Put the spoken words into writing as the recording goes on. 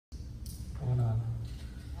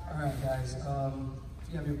guys, if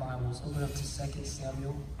you have your Bibles, open up to 2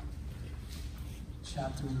 Samuel,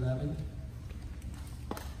 chapter 11.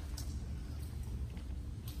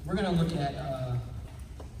 We're going to look at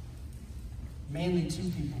mainly two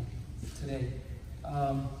people today.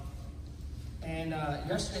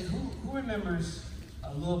 Yesterday, who remembers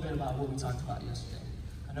a little bit about what we talked about yesterday?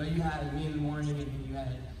 I know you had me in the morning and then you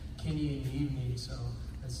had Kenny in the evening, so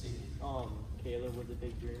let's see. Caleb was a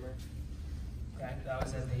big dreamer. Okay, that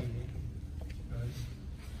was at the evening. Good.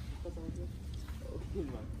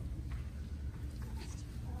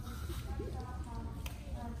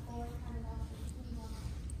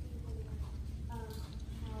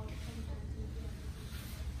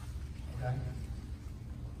 Okay.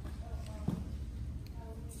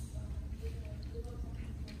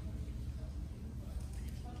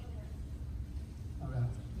 Okay.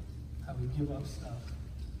 How we give up stuff.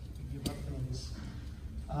 We give up things.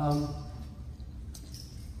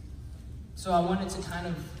 So I wanted to kind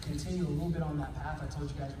of continue a little bit on that path. I told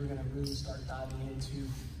you guys we're going to really start diving into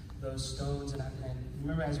those stones. And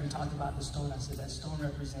remember, as we talked about the stone, I said that stone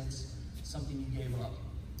represents something you gave up.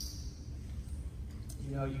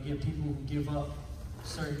 You know, you get people who give up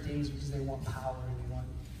certain things because they want power and they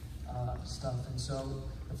want stuff. And so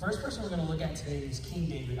the first person we're going to look at today is King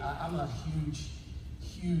David. I'm a huge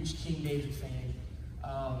King David fan.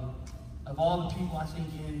 Of all the people I think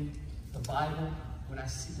in the Bible,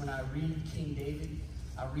 when I read King David,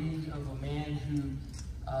 I read of a man who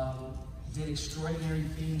did extraordinary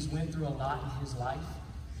things, went through a lot in his life,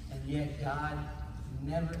 and yet God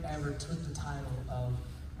never ever took the title of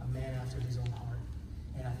a man after his own heart.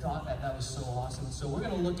 And I thought that was so awesome. So we're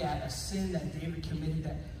going to look at a sin that David committed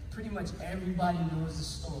that pretty much everybody knows the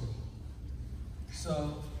story.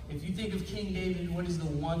 So if you think of King David, what is the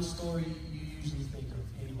one story you usually think of?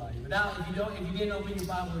 Anybody? If you didn't open your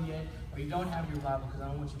Bible yet, or you don't have your Bible, because I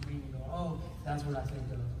don't want you reading and go, oh, that's what I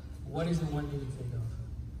think of. What is the one thing you think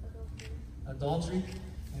of? Adultery.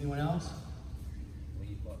 Anyone else? When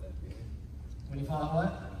you fought that bear. When you fought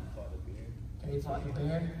what? When you fought the bear. Okay, you fought the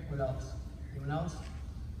bear. What else? Anyone else?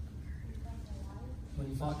 When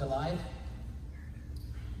you fought Goliath?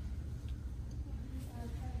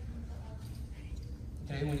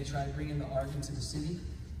 Okay, when he tried to bring in the ark into the city.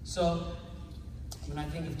 So, when I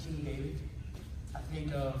think of King David, I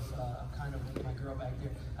think of, kind of with my girl back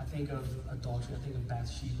there, I think of adultery, I think of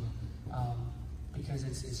Bathsheba, because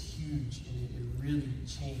it's huge and it really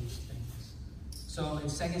changed things. So in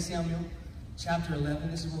 2 Samuel chapter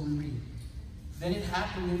 11, this is what we read. Then it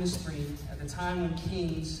happened in the spring, at the time when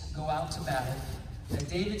kings go out to battle, that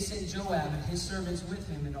David sent Joab and his servants with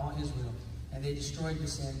him and all Israel, and they destroyed the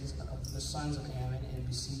sins of the sons of Ammon and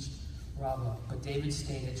besieged Rabbah. But David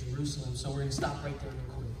stayed at Jerusalem. So we're going to stop right there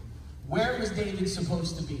real quick. Where was David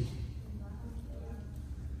supposed to be?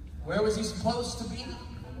 Where was he supposed to be?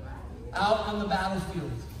 Out on the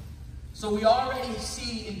battlefield. So we already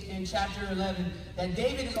see in chapter 11 that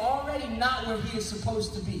David is already not where he is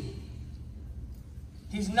supposed to be.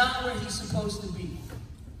 He's not where he's supposed to be.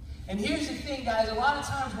 And here's the thing, guys. A lot of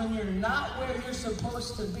times when you're not where you're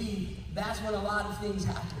supposed to be, that's when a lot of things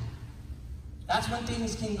happen. That's when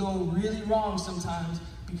things can go really wrong sometimes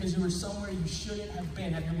because you were somewhere you shouldn't have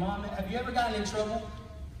been. Have you ever gotten in trouble?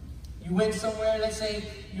 You went somewhere, let's say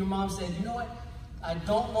your mom said, you know what? I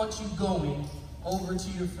don't want you going over to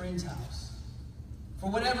your friend's house. For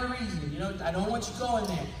whatever reason, you know, I don't want you going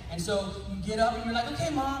there. And so you get up and you're like, okay,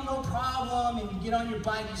 Mom, no problem. And you get on your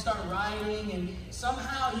bike, you start riding, and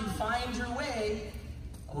somehow you find your way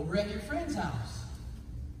over at your friend's house.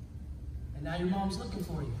 And now your mom's looking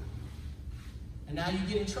for you. And now you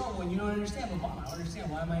get in trouble and you don't understand. But Mom, I don't understand.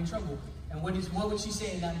 Why am I in trouble? And what would she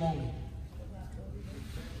say in that moment?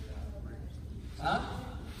 Huh?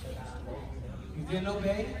 You didn't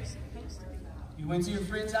obey? You went to your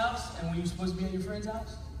friend's house, and were you supposed to be at your friend's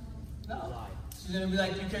house? No. She's going to be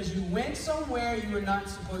like, because you went somewhere you were not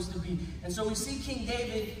supposed to be. And so we see King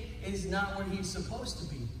David is not where he's supposed to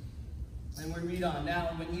be. And we read on.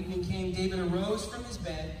 Now, when evening came, David arose from his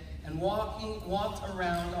bed and walked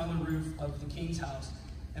around on the roof of the king's house.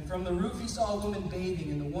 And from the roof he saw a woman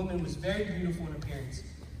bathing, and the woman was very beautiful in appearance.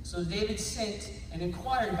 So David sent and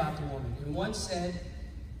inquired about the woman. And one said,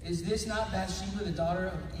 is this not Bathsheba, the daughter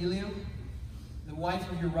of Eliam, the wife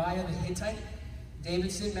of Uriah the Hittite?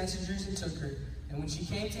 David sent messengers and took her. And when she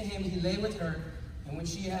came to him, he lay with her. And when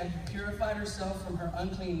she had purified herself from her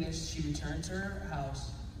uncleanness, she returned to her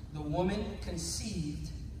house. The woman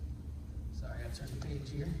conceived. Sorry, I turned the page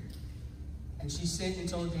here. And she sent and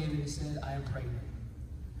told David and said, I am pregnant.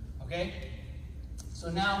 Okay?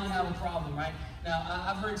 So now we have a problem, right? Now,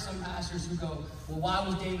 I've heard some pastors who go, well, why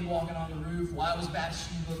was David walking on the roof? Why was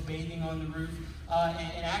Bathsheba bathing on the roof?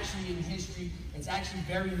 And actually, in history, it's actually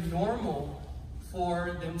very normal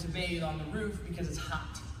for them to bathe on the roof because it's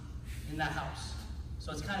hot in that house.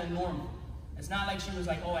 So it's kind of normal. It's not like she was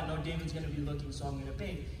like, oh, I know David's going to be looking, so I'm going to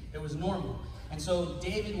bathe. It was normal. And so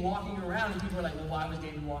David walking around, and people were like, well, why was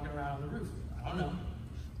David walking around on the roof? I don't know.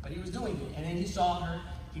 But he was doing it. And then he saw her,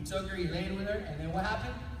 he took her, he laid with her, and then what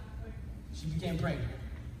happened? She became pregnant.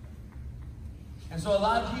 And so a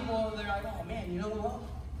lot of people, they're like, oh man, you know what?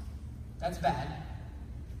 That's bad.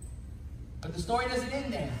 But the story doesn't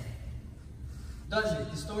end there. Does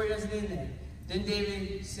it? The story doesn't end there. Then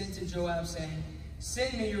David sent to Joab saying,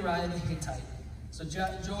 send me Uriah the Hittite. So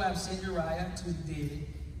Joab sent Uriah to David.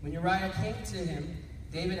 When Uriah came to him,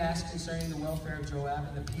 David asked concerning the welfare of Joab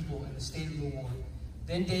and the people and the state of the war.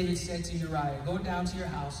 Then David said to Uriah, go down to your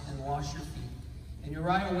house and wash your feet. And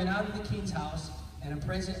Uriah went out of the king's house, and a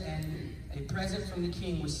present from the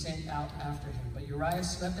king was sent out after him. But Uriah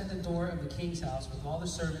slept at the door of the king's house with all the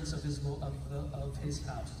servants of his lord,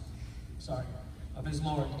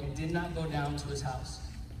 and did not go down to his house.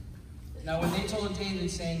 Now when they told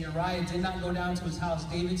David, saying, Uriah did not go down to his house,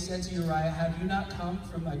 David said to Uriah, have you not come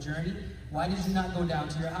from a journey? Why did you not go down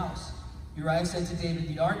to your house? Uriah said to David,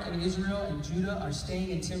 the ark and Israel and Judah are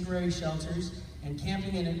staying in temporary shelters and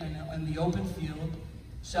camping in the open field.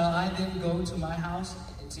 Shall I then go to my house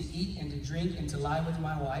to eat and to drink and to lie with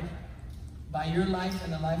my wife? By your life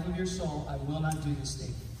and the life of your soul, I will not do this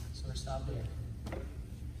thing. So we'll stop there.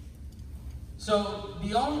 So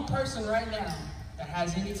the only person right now that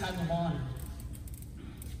has any type of honor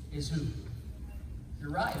is who?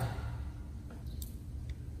 Uriah.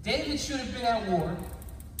 David should have been at war,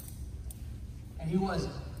 and he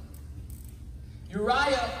wasn't.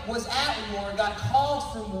 Uriah was at war, got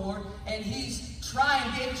called for war, and David's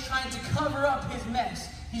trying to cover up his mess.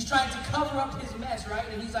 He's trying to cover up his mess, right?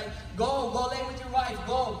 And he's like, go lay with your wife,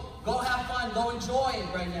 go have fun, go enjoy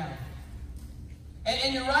it right now.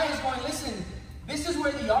 And Uriah's going, listen, this is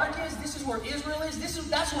where the ark is, this is where Israel is,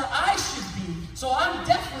 that's where I should be. So I'm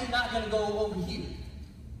definitely not going to go over here.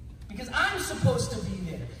 Because I'm supposed to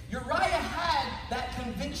be there. Uriah had that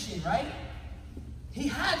conviction, right? He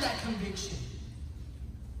had that conviction.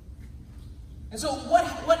 And so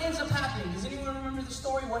what ends up happening? Does anyone remember the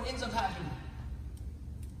story? What ends up happening?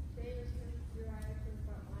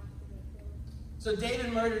 So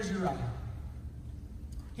David murders Uriah.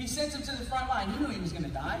 He sends him to the front line. He knew he was going to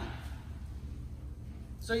die.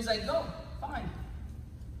 So he's like, go, fine.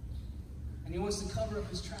 And he wants to cover up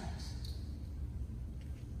his tracks.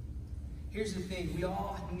 Here's the thing. We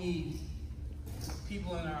all need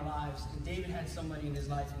people in our lives. And David had somebody in his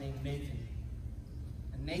life named Nathan.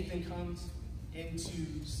 And Nathan comes in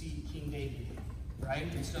to see King David,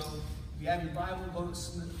 right? And so if you have your Bible,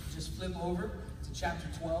 just flip over to chapter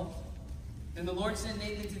 12. Then the Lord sent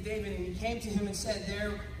Nathan to David, and he came to him and said,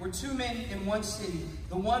 there were two men in one city,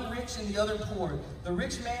 the one rich and the other poor. The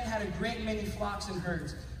rich man had a great many flocks and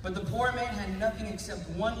herds, but the poor man had nothing except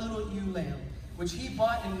one little ewe lamb, which he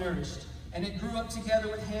bought and nourished. And it grew up together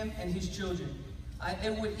with him and his children.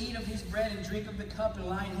 It would eat of his bread and drink of the cup and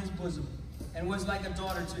lie in his bosom, and was like a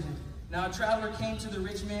daughter to him. Now a traveler came to the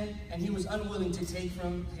rich man, and he was unwilling to take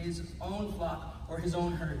from his own flock or his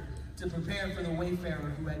own herd, to prepare for the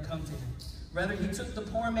wayfarer who had come to him. Rather, he took the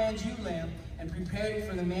poor man's ewe lamb and prepared it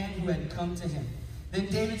for the man who had come to him. Then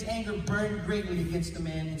David's anger burned greatly against the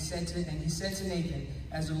man, and he said to Nathan,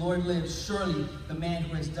 as the Lord lives, surely the man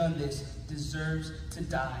who has done this deserves to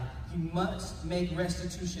die. He must make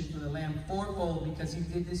restitution for the lamb fourfold, because he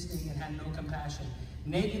did this thing and had no compassion.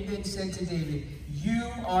 Nathan then said to David,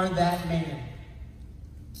 you are that man.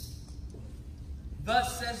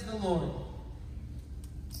 Thus says the Lord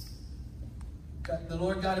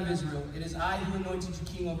God of Israel, it is I who anointed you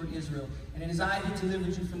king over Israel, and it is I who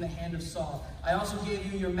delivered you from the hand of Saul. I also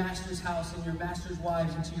gave you your master's house and your master's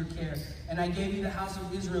wives into your care, and I gave you the house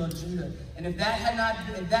of Israel and Judah. And if that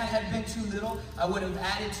had been too little, I would have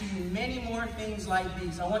added to you many more things like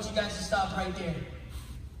these. I want you guys to stop right there.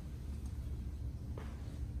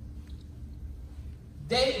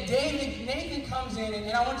 Nathan comes in,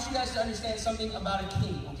 and I want you guys to understand something about a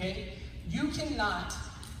king, okay? You cannot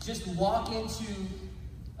just walk into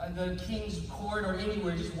the king's court or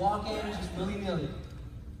anywhere, just walk in, just willy-nilly.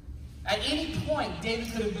 At any point,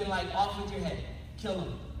 David could have been like, off with your head, kill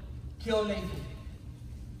him, kill Nathan.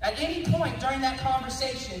 At any point during that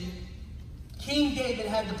conversation, King David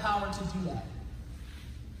had the power to do that.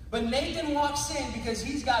 But Nathan walks in because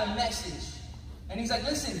he's got a message. And he's like,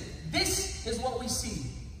 listen, this is what we see.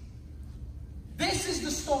 This is the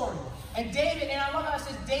story. And David, and I love how it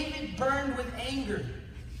says, David burned with anger.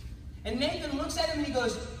 And Nathan looks at him and he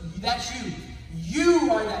goes, that's you.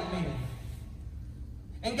 You are that man.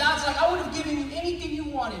 And God's like, I would have given you anything you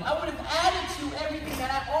wanted. I would have added to everything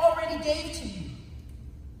that I already gave to you.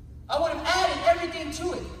 I would have added everything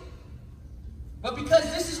to it. But because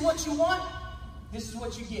this is what you want, this is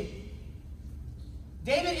what you get.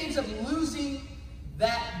 David ends up losing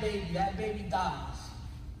that baby. That baby dies.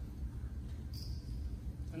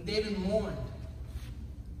 And David mourned.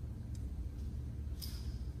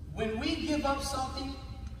 When we give up something,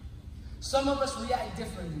 some of us react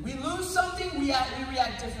differently. We lose something, we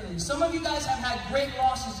react differently. Some of you guys have had great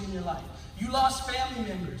losses in your life. You lost family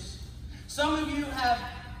members. Some of you have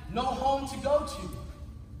no home to go to.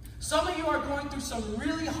 Some of you are going through some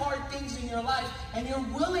really hard things in your life, and you're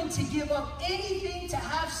willing to give up anything to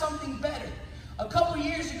have something better. A couple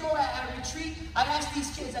years ago at a retreat, I asked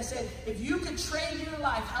these kids, I said, if you could trade your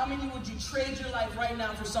life, how many would you trade your life right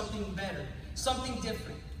now for something better, something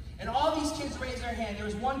different? And all these kids raised their hand. There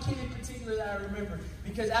was one kid in particular that I remember,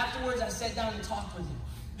 because afterwards I sat down and talked with him.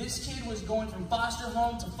 This kid was going from foster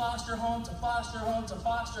home to foster home to foster home to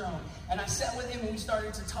foster home. And I sat with him and we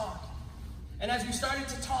started to talk. And as we started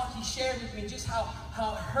to talk, he shared with me just how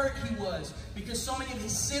hurt he was, because so many of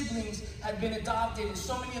his siblings had been adopted, and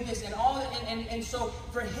so many of this, and all that, and so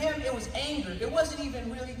for him it was anger. It wasn't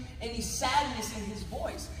even really any sadness in his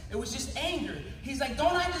voice. It was just anger. He's like,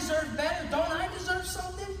 don't I deserve better? Don't I deserve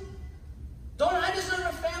something? Don't I deserve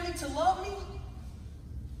a family to love me?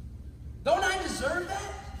 Don't I deserve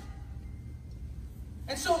that?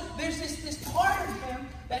 And so there's this part of him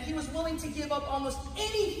that he was willing to give up almost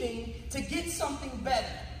anything to get something better.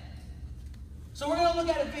 So we're going to look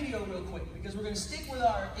at a video real quick, because we're going to stick with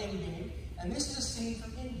our end game. And this is a scene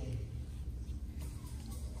from End Game.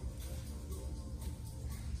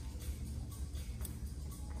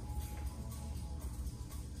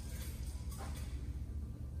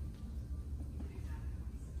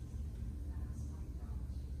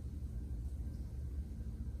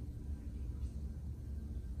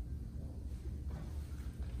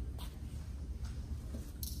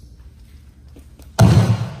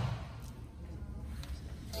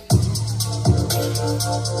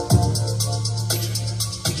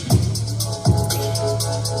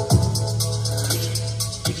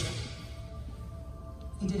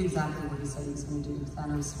 He did exactly what he said he was going to do.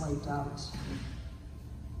 Thanos wiped out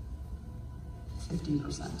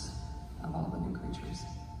 50% of all the new creatures.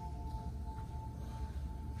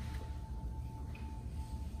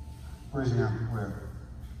 Where's he now? Where?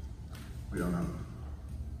 We don't know.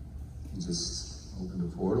 He just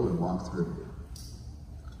opened a portal and walked through.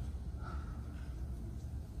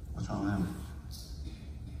 What's wrong with him?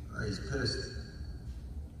 He's pissed.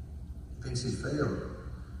 Thinks he failed.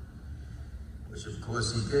 Which of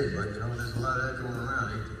course he did, but you know, there's a lot of that going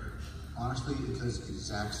around, ain't there? Honestly, it's this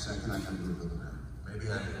exact second I come to live around. Maybe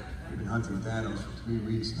I did. We've been hunting Thanos for 3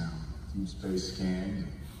 weeks now. Deep space scans,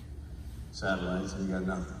 satellites, and we got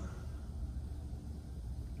nothing.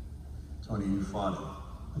 Tony, you fought him.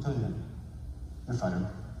 I tell you that. You're fighting.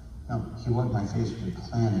 No, he wiped my face with the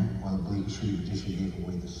planet while the Blake Street edition gave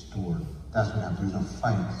away the store. That's what happened. There's no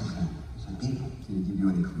fighting. It's like people. Did he give you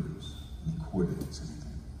any clues? Any coordinates,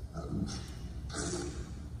 anything?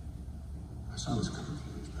 I saw this a couple of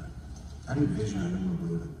years back. I had a vision, I didn't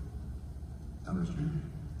believe it. Understand?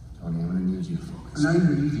 Tony, I'm gonna need you to focus. Not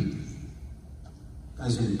even easy.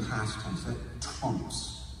 As in past tense, that trumps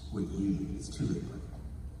what you need. It's too late, buddy.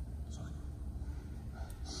 Sorry.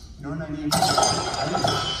 You know what I need? I need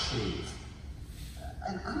to shave.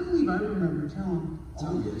 And I believe I remember telling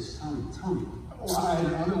Tony, why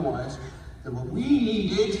and otherwise, that what we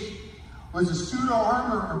needed was a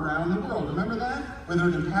pseudo-armor around the world. Remember that? Whether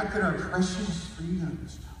it impacted our precious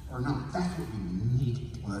freedoms or not. That's what we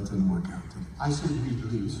needed. Well, that didn't work out, did it? I said we'd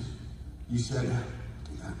lose. You said,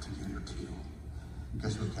 do that to get your kill. And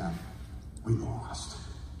guess what, Cap? We lost.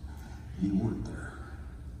 You weren't there.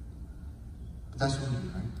 But that's what we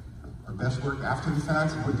did, right? Our best work after the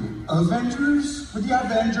fact with the Avengers,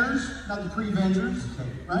 not the pre-Vengers, okay.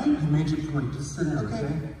 Right? You made your point. Just sit down, okay?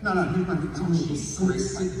 No, here's my point.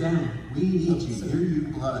 Just sit down. We need you. Here you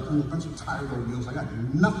blood. A bunch of tired old mules. I got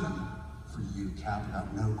nothing for you, Cap. I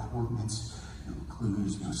got no coordinates, no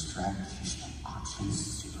clues, no strategies, no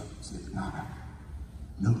options, zero, nada.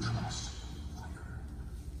 No trust.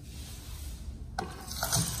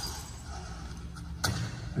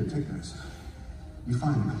 Here, take this. You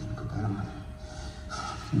find him, you put that on.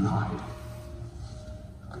 You hide.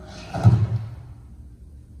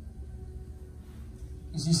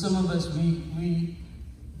 You see, some of us, we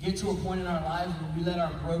get to a point in our lives where we let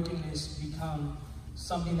our brokenness become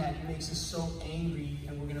something that makes us so angry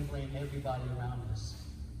and we're going to blame everybody around us.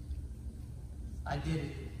 I did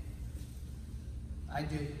it. I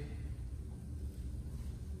did it.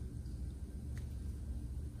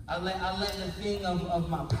 I let the thing of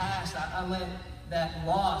my past, I let that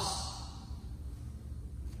loss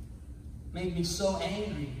make me so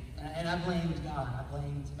angry. And I blamed God. I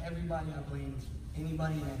blamed everybody. I blamed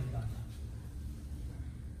anybody and everybody.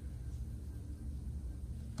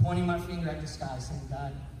 Pointing my finger at the sky saying,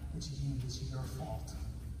 God, it's you. It's your fault.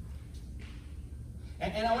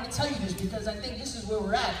 And I want to tell you this because I think this is where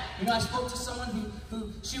we're at. You know, I spoke to someone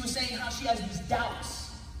who she was saying how she has these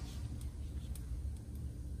doubts.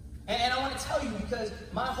 And I want to tell you because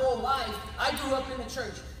my whole life, I grew up in the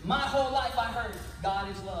church. My whole life I heard, God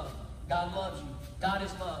is love. God loves you. God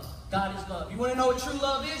is love. God is love. You want to know what true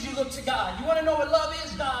love is? You look to God. You want to know what love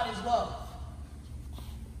is? God is love.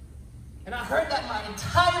 And I heard that my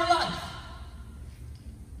entire life.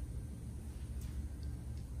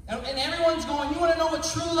 And everyone's going, you want to know what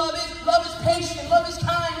true love is? Love is patient. Love is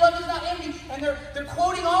kind. Love is not envy. And they're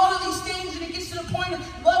quoting all of these things, and it gets to the point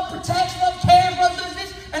of love protects, love cares, love does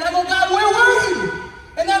this. And I go, God, where were you?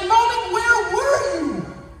 In that moment, where were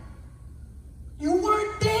you? You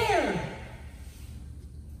weren't there.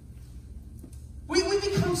 We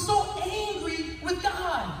become so angry with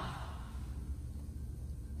God.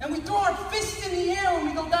 And we throw our fists in the air and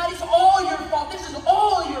we go, God, it's all your fault. This is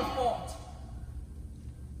all your fault.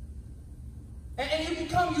 And you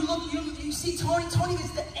become, you see Tony,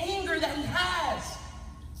 it's the anger that he has.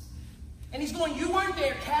 And he's going, you weren't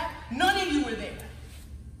there, Cap. None of you were there.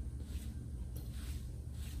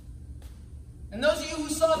 And those of you who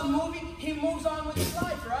saw the movie, he moves on with his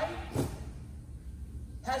life, right?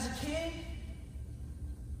 Has a kid.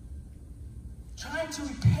 Trying to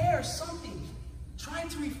repair something. Trying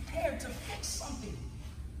to repair, to fix something.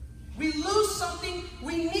 We lose something,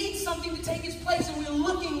 we need something to take its place, and we're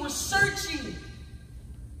looking, we're searching.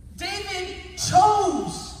 David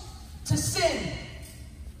chose to sin.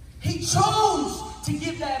 He chose to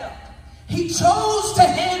give that up. He chose to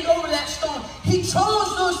hand over that stone. He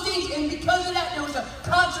chose those things, and because of that, there was a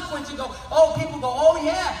consequence to go, oh, people go, oh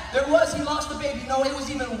yeah, there was, he lost the baby. No, it was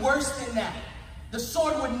even worse than that. The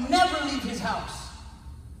sword would never leave his house.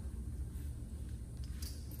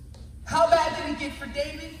 How bad did it get for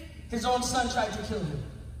David? His own son tried to kill him.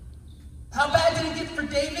 How bad did it get for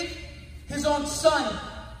David? His own son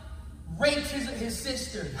raped his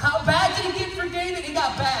sister. How bad did it get for David? It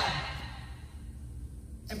got bad.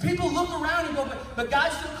 And people look around and go, but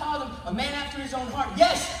God still called him a man after his own heart.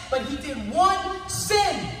 Yes, but he did one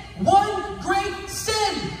sin. One great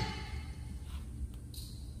sin.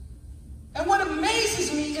 And what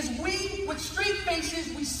amazes me is we, with straight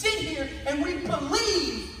faces, we sit here and we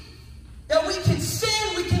believe that we can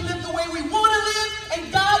sin, we can live the way we want to live,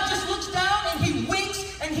 and God just looks down and he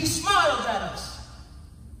winks and he smiles at us.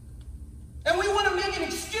 And we want to make an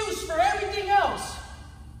excuse for everything else.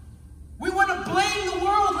 We want to blame the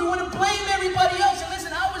world. We want to blame everybody else. And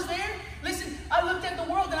listen, I was there. Listen, I looked at the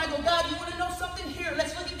world and I go, God, you want to know something? Here,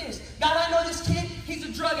 let's look at this. God, I know this kid, he's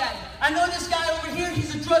a drug addict. I know this guy over here,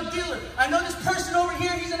 he's a drug dealer. I know this person over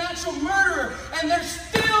here, he's an actual murderer. And they're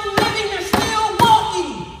still living, they're still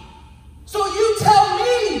walking. So you tell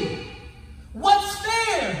me what's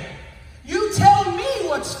fair. You tell me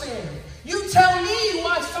what's fair. You tell me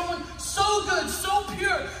why someone so good, so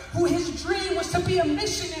pure, who his dream was to be a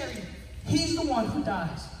missionary, he's the one who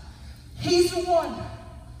dies. He's the one.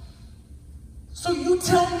 So you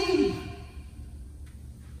tell me.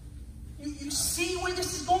 You see where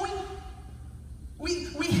this is going? We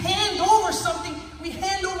hand over something. We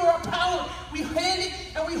hand over our power. We hand it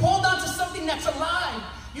and we hold on to something that's alive.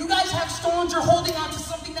 You guys have stones, you're holding on to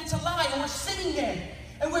something that's alive, and we're sitting there,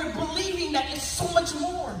 and we're believing that it's so much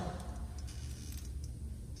more.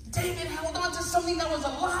 David held on to something that was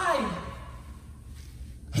alive.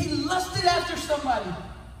 He lusted after somebody.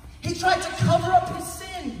 He tried to cover up his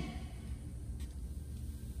sin.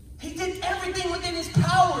 He did everything within his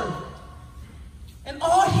power. And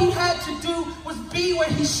all he had to do was be where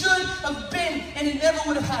he should have been, and it never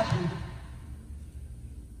would have happened.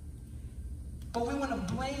 But we want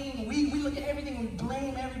to blame, we look at everything and we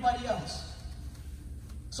blame everybody else.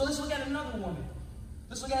 So let's look at another woman.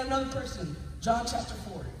 Let's look at another person. John chapter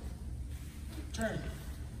 4. Turn.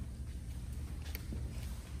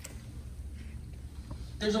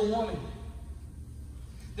 There's a woman.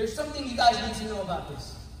 There's something you guys need to know about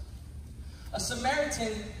this. A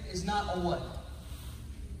Samaritan is not a what?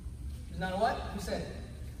 Is not a what? Who said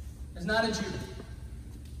it? Is not a Jew.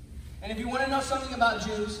 And if you want to know something about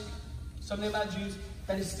Jews,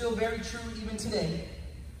 that is still very true even today.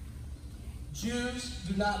 Jews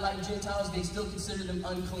do not like Gentiles. They still consider them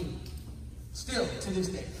unclean. Still, to this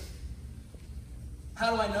day.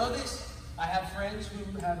 How do I know this? I have friends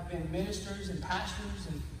who have been ministers and pastors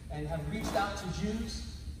and have reached out to Jews.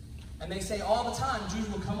 And they say all the time,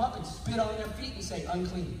 Jews will come up and spit on their feet and say,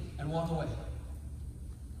 unclean, and walk away.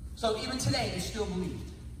 So even today, it's still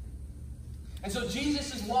believed. And so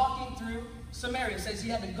Jesus is walking through Samaria. It says he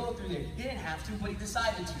had to go through there. He didn't have to, but he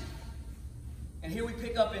decided to. And here we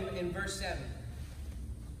pick up in verse 7.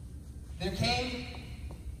 There came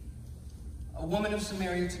a woman of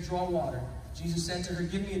Samaria to draw water. Jesus said to her,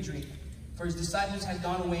 give me a drink. For his disciples had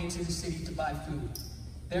gone away into the city to buy food.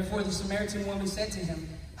 Therefore the Samaritan woman said to him,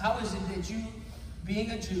 how is it that you,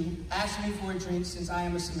 being a Jew, ask me for a drink since I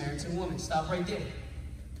am a Samaritan woman? Stop right there.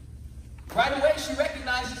 Right away she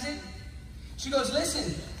recognizes it. She goes,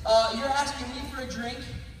 listen, you're asking me for a drink.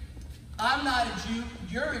 I'm not a Jew.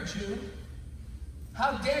 You're a Jew.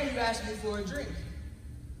 How dare you ask me for a drink?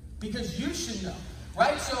 Because you should know,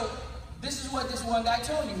 right? So this is what this one guy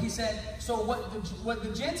told me. He said, so what the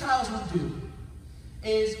Gentiles would do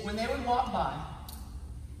is when they would walk by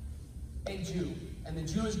a Jew, and the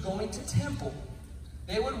Jew is going to temple,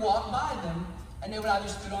 they would walk by them, and they would either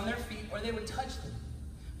spit on their feet or they would touch them.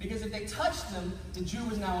 Because if they touched them, the Jew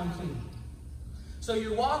was now unclean. So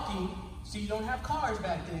you're walking, so you don't have cars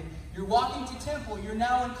back then, you're walking to temple, you're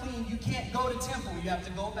now unclean, you can't go to temple. You have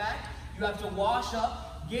to go back, you have to wash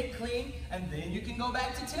up, get clean, and then you can go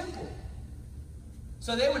back to temple.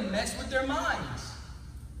 So they would mess with their minds.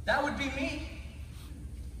 That would be me.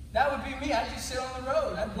 That would be me. I'd just sit on the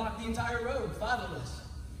road. I'd block the entire road, 5 of us.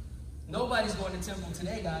 Nobody's going to temple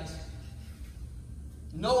today, guys.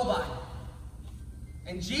 Nobody.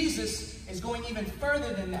 And Jesus is going even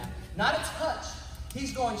further than that. Not a touch.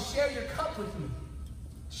 He's going, share your cup with me.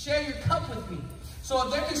 Share your cup with me. So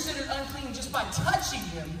if they're considered unclean just by touching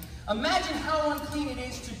them, imagine how unclean it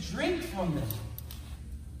is to drink from them.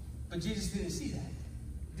 But Jesus didn't see that,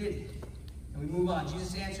 did he? And we move on.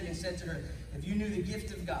 Jesus answered and said to her, if you knew the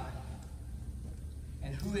gift of God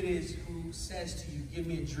and who it is who says to you, give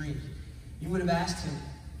me a drink, you would have asked him,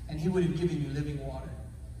 and he would have given you living water.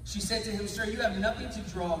 She said to him, sir, you have nothing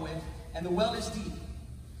to draw with, and the well is deep.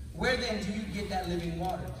 Where then do you get that living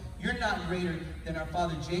water? You're not greater than our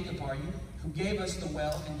father Jacob, are you, who gave us the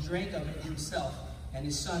well and drank of it himself and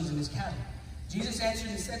his sons and his cattle? Jesus answered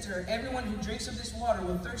and said to her, everyone who drinks of this water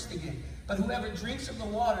will thirst again. But whoever drinks of the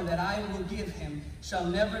water that I will give him shall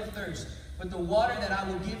never thirst. But the water that I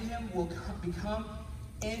will give him will become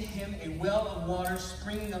in him a well of water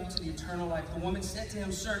springing up to the eternal life. The woman said to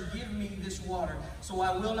him, sir, give me this water, so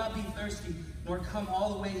I will not be thirsty, nor come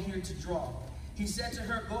all the way here to draw. He said to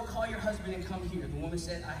her, go call your husband and come here. The woman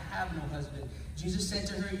said, I have no husband. Jesus said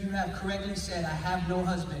to her, you have correctly said, I have no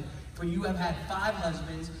husband. For you have had 5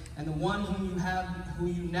 husbands, and the one whom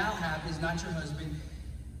you now have is not your husband.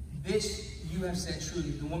 This you have said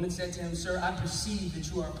truly. The woman said to him, sir, I perceive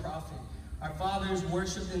that you are a prophet. Our fathers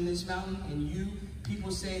worshipped in this mountain, and you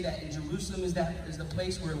people say that in Jerusalem is the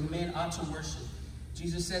place where men ought to worship.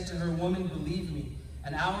 Jesus said to her, woman, believe me,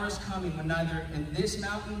 an hour is coming when neither in this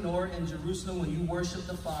mountain nor in Jerusalem will you worship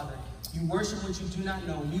the Father. You worship what you do not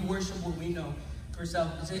know. We worship what we know. For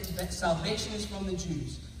salvation is from the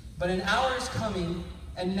Jews. But an hour is coming,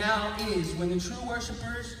 and now is, when the true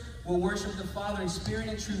worshipers will worship the Father in spirit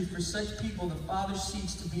and truth. For such people, the Father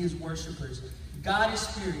seeks to be his worshipers. God is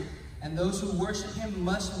spirit, and those who worship him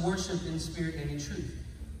must worship in spirit and in truth.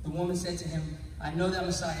 The woman said to him, I know that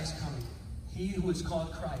Messiah is coming, he who is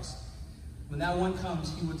called Christ. When that one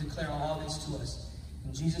comes, he will declare all this to us.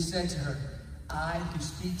 And Jesus said to her, I who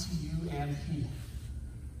speak to you am he.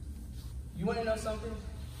 You want to know something?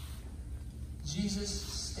 Jesus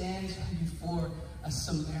stands before a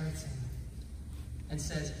Samaritan and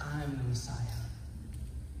says, I'm the Messiah.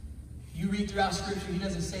 You read throughout Scripture, he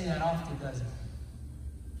doesn't say that often, does he?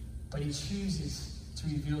 But he chooses to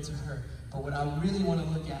reveal to her. But what I really want to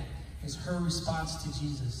look at is her response to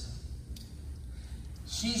Jesus.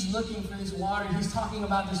 She's looking for this water. He's talking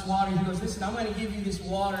about this water. He goes, listen, I'm going to give you this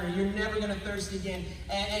water. You're never going to thirst again.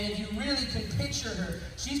 And if you really can picture her,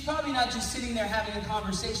 she's probably not just sitting there having a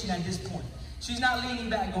conversation at this point. She's not leaning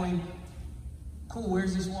back going, cool,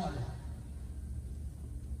 where's this water?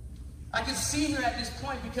 I could see her at this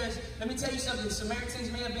point because, let me tell you something,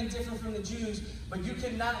 Samaritans may have been different from the Jews, but you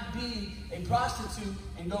cannot be a prostitute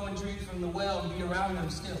and go and drink from the well and be around them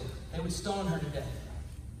still. They would stone her to death.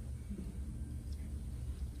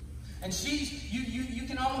 And you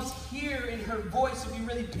can almost hear in her voice, if you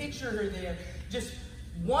really picture her there, just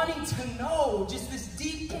wanting to know, just this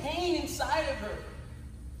deep pain inside of her.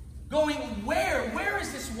 going, where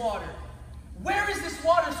is this water? Where is this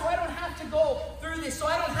water so I don't have to go through this, so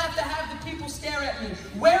I don't have to have the people stare at me?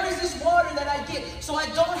 Where is this water that I get so I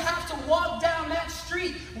don't have to walk down that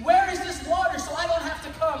street? Where is this water so I don't have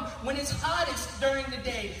to come when it's hottest during the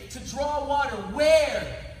day to draw water? Where?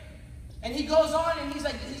 And he goes on and he's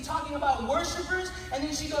talking about worshipers, and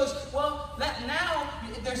then she goes, well, now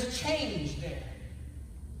there's a change there.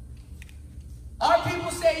 Our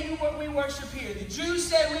people say we worship here. The Jews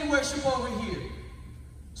say we worship over here.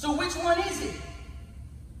 So which one is it?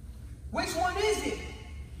 Which one is it?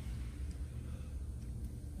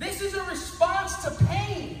 This is a response to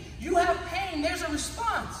pain. You have pain, there's a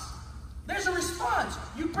response. There's a response.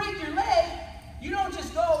 You break your leg, you don't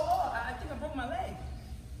just go, oh, I think I broke my leg.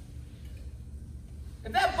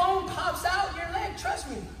 If that bone pops out your leg, trust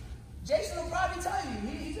me, Jason will probably tell you,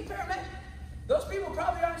 he's a paramedic. Those people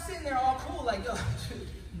probably aren't sitting there all cool like, oh, dude,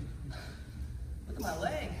 look at my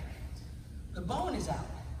leg. The bone is out.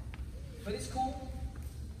 But it's cool.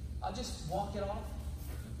 I'll just walk it off.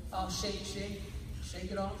 I'll shake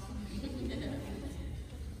it off.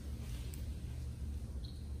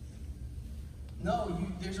 No,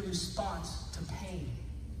 there's a response to pain.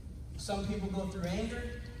 Some people go through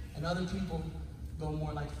anger, and other people go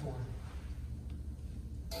more like Thor.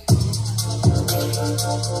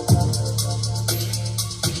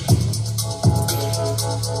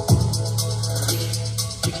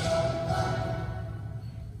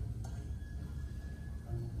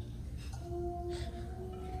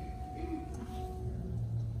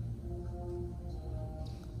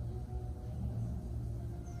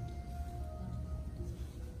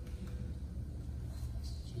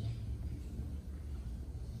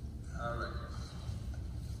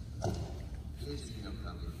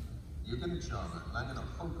 You're gonna charm her, and I'm gonna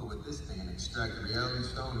poke her with this thing and extract the reality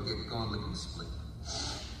stone and get gone looking split.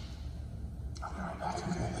 I'll be right back,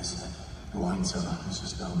 okay? Listen, the wine cellar is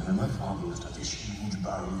just down there. My father left out this huge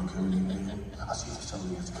barrel you carried in there. I'll see if there's something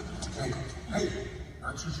you have to get it together. Hey,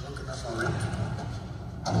 aren't you drunk enough already?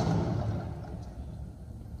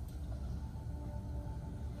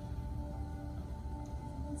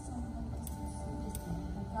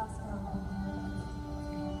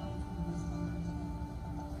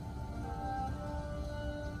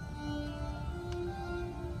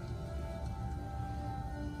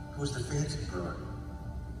 Who's the fancy broad?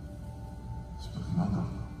 It's my mother.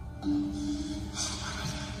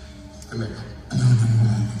 Come here.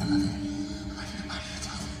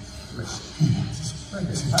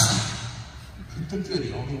 You think you're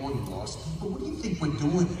the only one who lost people? What do you think we're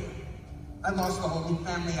doing here? I lost the only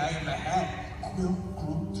family I ever had. Quill,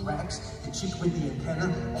 Groot, Drax, the chick with the antenna,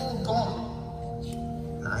 all gone.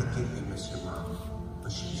 And I get you miss your mom,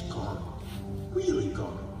 but she's gone. Really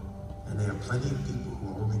gone. And there are plenty of people who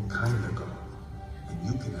are only kind of gone. And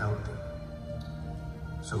you can help them.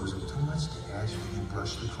 So is it too much to ask you to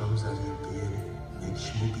brush the crumbs out of your beard, make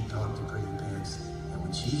Schmoopy talk to Pretty Pants, and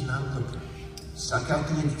when she's not looking, suck out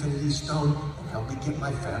the Infinity Stone and help me get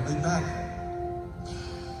my family back?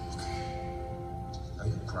 Are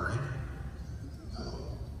you crying? No.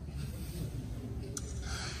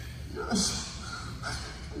 Yes.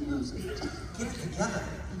 Get it together.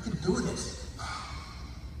 You can do this.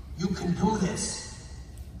 You can do this.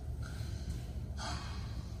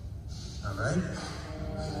 All right?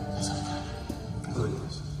 Yes, I can. Good.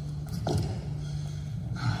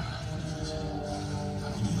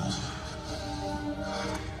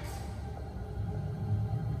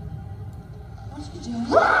 What you doing?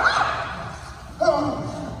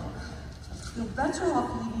 You're better off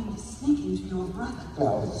leaving the sneaking to your brother.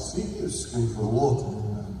 Well, see, it's school for water.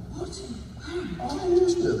 What? Oh,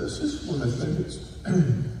 yes, dear, this is one of my favorites.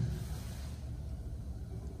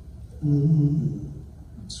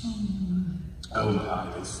 What's wrong? Oh,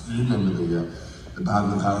 you remember the bad in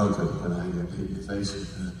the karaoke when I hit your face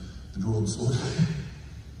with the broadsword?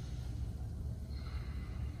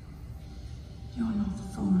 You're not the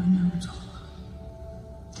fool I know at all.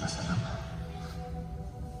 Yes, I know.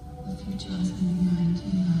 The future has been behind you,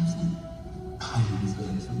 hasn't it? I was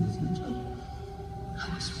there from the future. I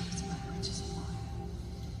was raised by witches and warriors.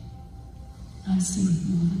 I see with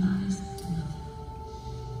more than eyes to know.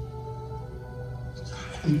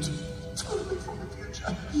 I'm totally from the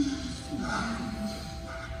future.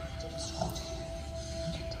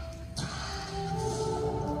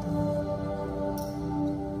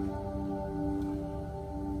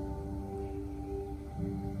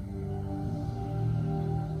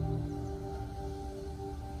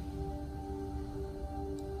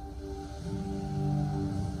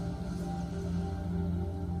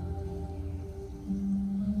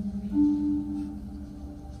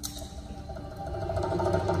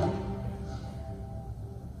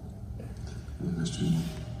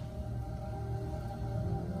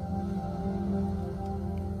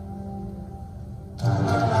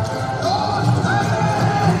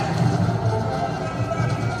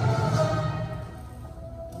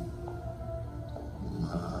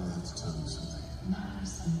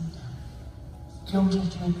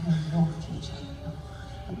 want you to repair your future.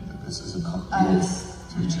 This is about I your was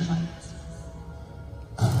future.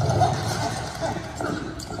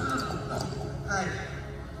 Hi.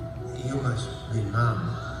 You must be Mom.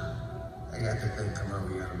 I got to think, come on,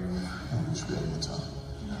 we gotta move. I wish we had the time.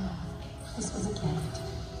 No, this was a gift.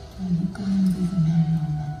 And you're going to be the man you're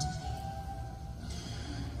meant to be.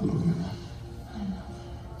 I love you, Mom. I know.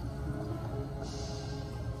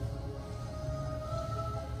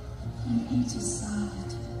 You need to solve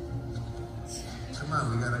it. Come on,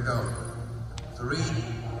 we gotta go. 3,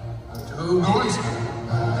 2, Noise!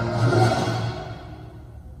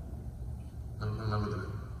 Remember the...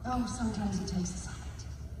 Oh, sometimes it takes a second.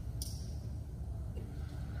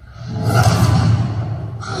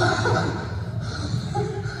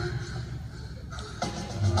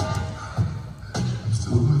 I'm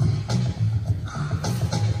still a movie.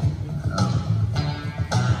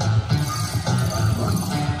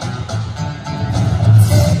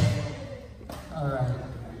 All right.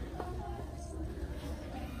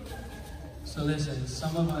 So listen,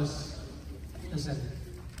 some of us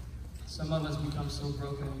become so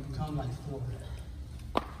broken and we become like Thor.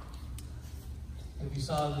 If you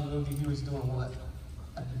saw the movie, he was doing what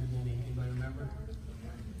at the beginning? Anybody remember?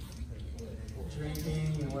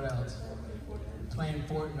 Drinking and what else? Playing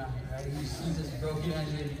Fortnite, right? He's as broken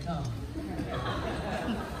as they become.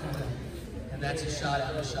 And that's a shot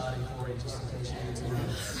at and Corey, just in case you didn't see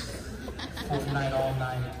Fortnite all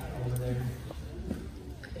night over there.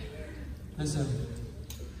 Listen,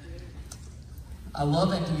 I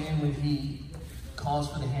love at the end when he calls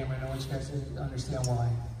for the hammer. I want you guys to understand why.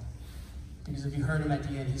 Because if you heard him at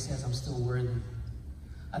the end, he says, I'm still worthy.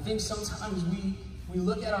 I think sometimes we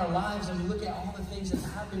look at our lives and we look at all the things that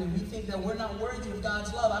happen and we think that we're not worthy of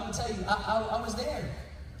God's love. I'm going to tell you, I was there.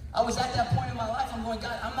 I was at that point in my life. I'm going,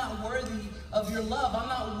 God, I'm not worthy of your love. I'm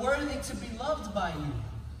not worthy to be loved by you.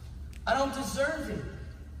 I don't deserve it.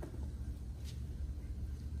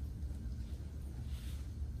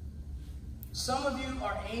 Some of you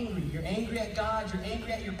are angry. You're angry at God. You're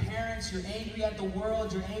angry at your parents. You're angry at the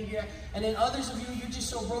world. You're angry at... And then others of you, you're just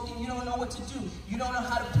so broken, you don't know what to do. You don't know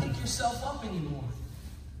how to pick yourself up anymore.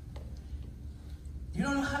 You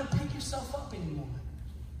don't know how to pick yourself up anymore.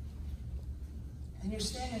 And you're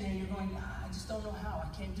standing there and you're going, I just don't know how. I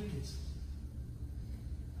can't do this.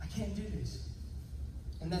 I can't do this.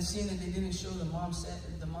 And that scene that they didn't show, the mom's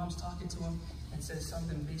talking to him and says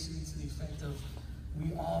something basically to the effect of,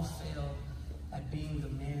 we all fail at being the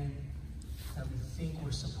man that we think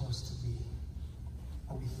we're supposed to be,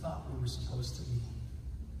 or we thought we were supposed to be.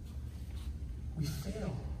 We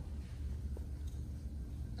fail.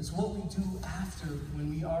 It's what we do after when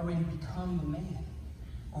we already become the man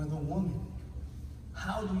or the woman.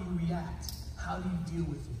 How do you react? How do you deal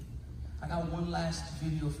with it? I got one last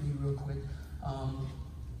video for you real quick. I'm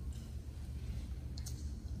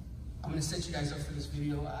going to set you guys up for this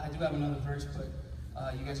video. I do have another verse, but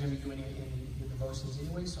you guys are going to be doing it in your devotions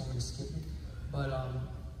anyway, so I'm going to skip it. But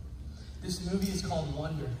this movie is called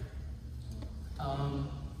Wonder.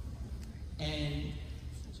 And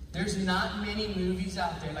there's not many movies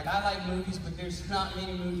out there. Like, I like movies, but there's not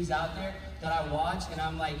many movies out there that I watch, and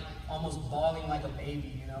I'm like almost bawling like a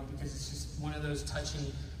baby, you know, because it's just one of those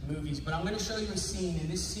touching movies. But I'm going to show you a scene, and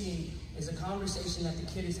this scene is a conversation that the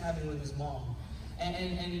kid is having with his mom.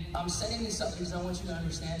 And I'm setting this up because I want you to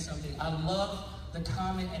understand something. I love the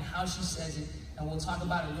comment and how she says it, and we'll talk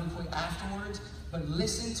about it real quick afterwards, but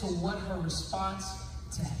listen to what her response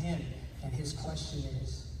to him and his question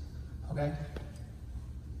is, okay?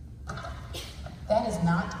 That is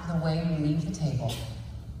not the way we leave the table.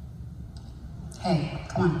 Hey,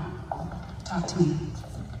 come on, talk to me.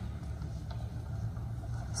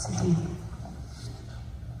 Sit down.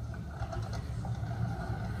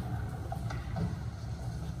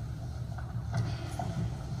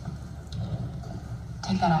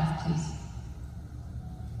 Take that off, please.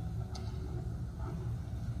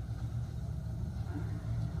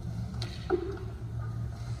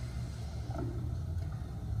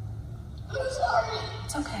 I'm sorry.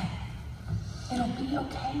 It's okay. It'll be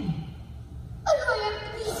okay. I know I have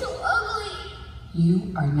to be so ugly.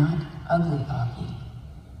 You are not ugly, Augie.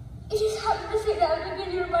 You just happened to say that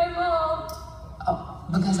because you're my mom. Oh,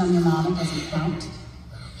 because I'm your mom, it doesn't count?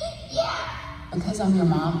 Yeah. Because I'm your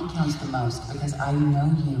mom, it counts the most. Because I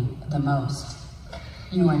know you the most.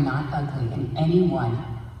 You are not ugly, and anyone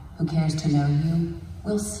who cares to know you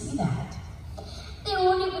will see that. They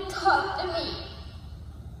won't even talk to me.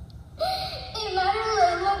 It matters that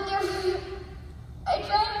I look different. I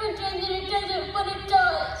try to pretend that it doesn't, but it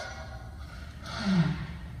does.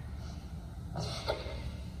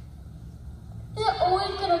 Is it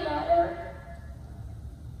always gonna matter?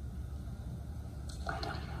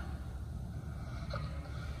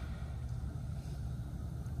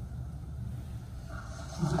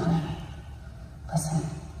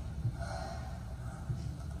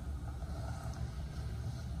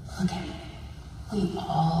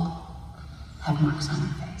 have marks on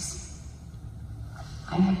your face.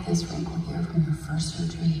 I have this wrinkle here from your first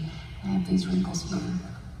surgery, and I have these wrinkles here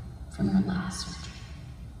from your last surgery.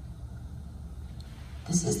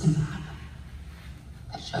 This is the map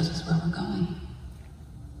that shows us where we're going.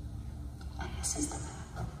 And this is the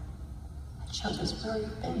map that shows us where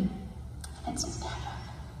we've been. And it's never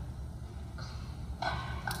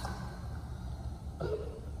ugly.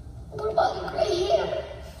 What about your gray hair?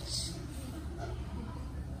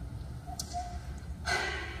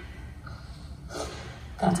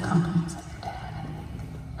 That's compliments of your dad.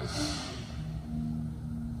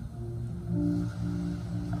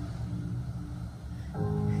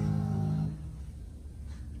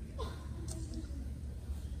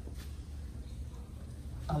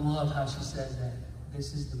 I love how she says that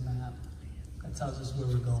this is the map that tells us where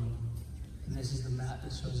we're going. And this is the map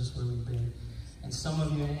that shows us where we've been. And some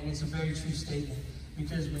of you, and it's a very true statement,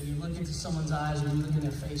 because when you look into someone's eyes, when you look in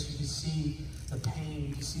their face, you can see the pain,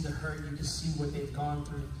 you can see the hurt, you can see what they've gone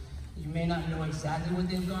through. You may not know exactly what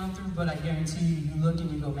they've gone through, but I guarantee you, you look and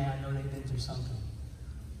you go, man, I know they've been through something.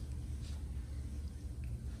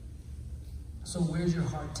 So where's your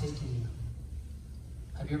heart taking you?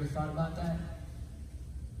 Have you ever thought about that?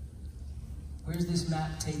 Where's this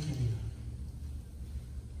map taking you?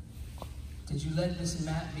 Did you let this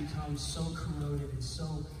map become so corroded and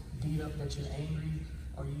so beat up that you're angry,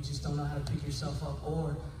 or you just don't know how to pick yourself up?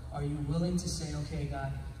 Or are you willing to say, okay,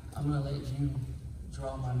 God, I'm going to let you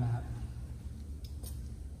draw my map?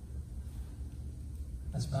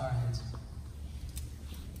 Let's bow our heads.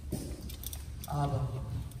 Abba.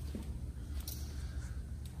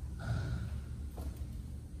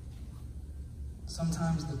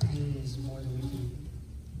 Sometimes the pain is more than we can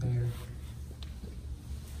bear.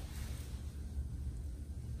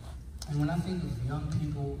 And when I think of young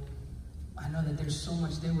people, I know that there's so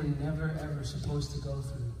much they were never, ever supposed to go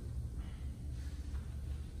through.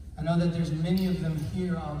 I know that there's many of them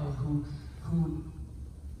here, Abba, who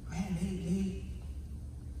man,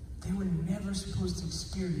 they were never supposed to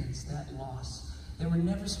experience that loss. They were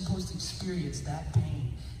never supposed to experience that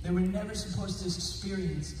pain. They were never supposed to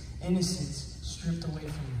experience innocence stripped away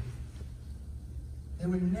from them. They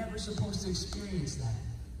were never supposed to experience that.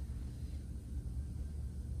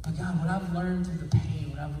 But God, what I've learned through the pain,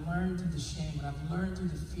 what I've learned through the shame, what I've learned through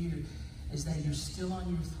the fear is that you're still on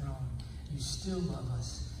your throne. You still love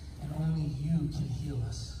us, and only you can heal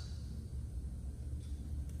us.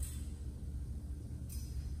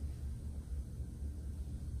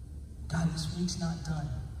 God, this week's not done,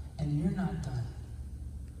 and you're not done.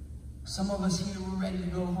 Some of us here, we're ready to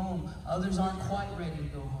go home. Others aren't quite ready to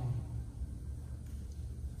go home.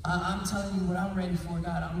 I'm telling you what I'm ready for,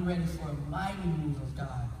 God. I'm ready for a mighty move of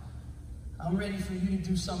God. I'm ready for you to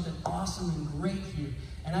do something awesome and great here.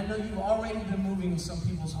 And I know you've already been moving in some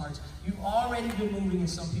people's hearts. You've already been moving in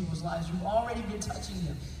some people's lives. You've already been touching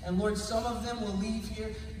them. And Lord, some of them will leave here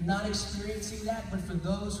not experiencing that. But for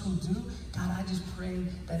those who do, God, I just pray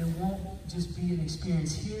that it won't just be an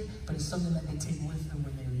experience here, but it's something that they take with them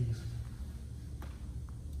when they leave.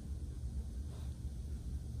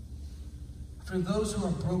 For those who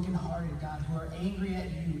are brokenhearted, God, who are angry at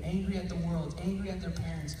you, angry at the world, angry at their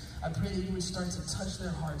parents, I pray that you would start to touch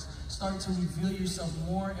their hearts, start to reveal yourself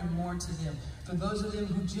more and more to them. For those of them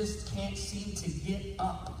who just can't seem to get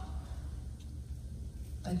up,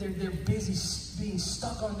 that they're busy being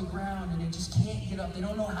stuck on the ground and they just can't get up. They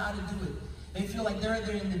don't know how to do it. They feel like they're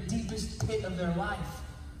in the deepest pit of their life.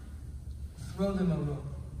 Throw them a rope.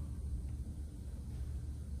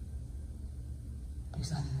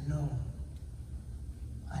 Because I know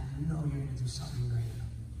you're going to do something great.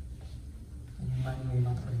 In your mighty name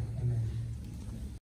I pray. Amen.